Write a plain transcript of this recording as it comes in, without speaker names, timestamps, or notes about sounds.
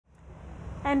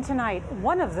And tonight,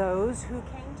 one of those who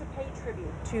came to pay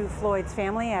tribute to Floyd's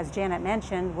family, as Janet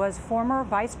mentioned, was former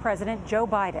Vice President Joe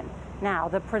Biden, now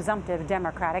the presumptive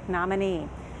Democratic nominee.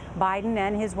 Biden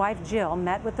and his wife Jill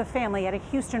met with the family at a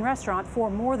Houston restaurant for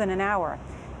more than an hour.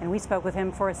 And we spoke with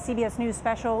him for a CBS News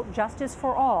special, Justice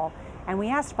for All, and we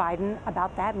asked Biden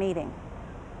about that meeting.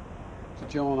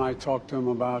 Jill and I talked to him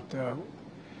about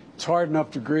it's hard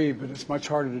enough to grieve, but it's much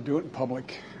harder to do it in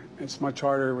public. It's much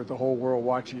harder with the whole world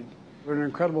watching. We're an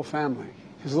incredible family.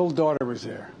 His little daughter was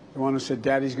there, the one who said,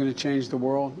 "Daddy's going to change the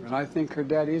world." And I think her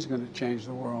daddy is going to change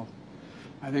the world.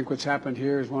 I think what's happened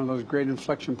here is one of those great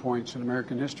inflection points in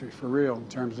American history, for real, in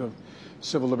terms of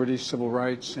civil liberties, civil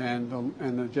rights,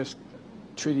 and just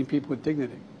treating people with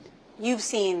dignity. You've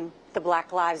seen the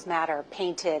Black Lives Matter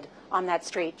painted on that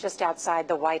street just outside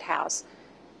the White House.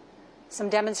 Some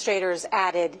demonstrators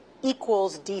added,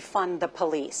 equals defund the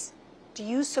police. Do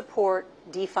you support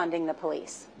defunding the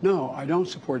police? No, I don't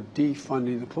support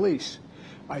defunding the police.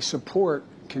 I support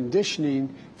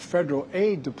conditioning federal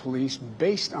aid to police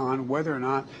based on whether or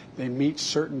not they meet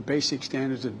certain basic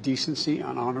standards of decency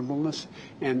and honorableness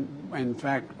and, in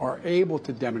fact, are able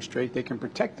to demonstrate they can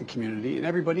protect the community and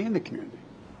everybody in the community.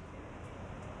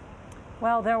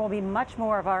 Well, there will be much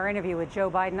more of our interview with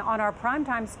Joe Biden on our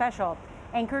primetime special,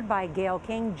 anchored by Gail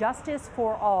King, Justice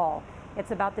for All.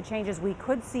 It's about the changes we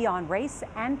could see on race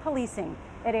and policing.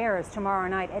 It airs tomorrow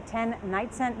night at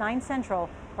 9 Central,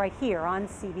 right here on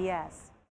CBS.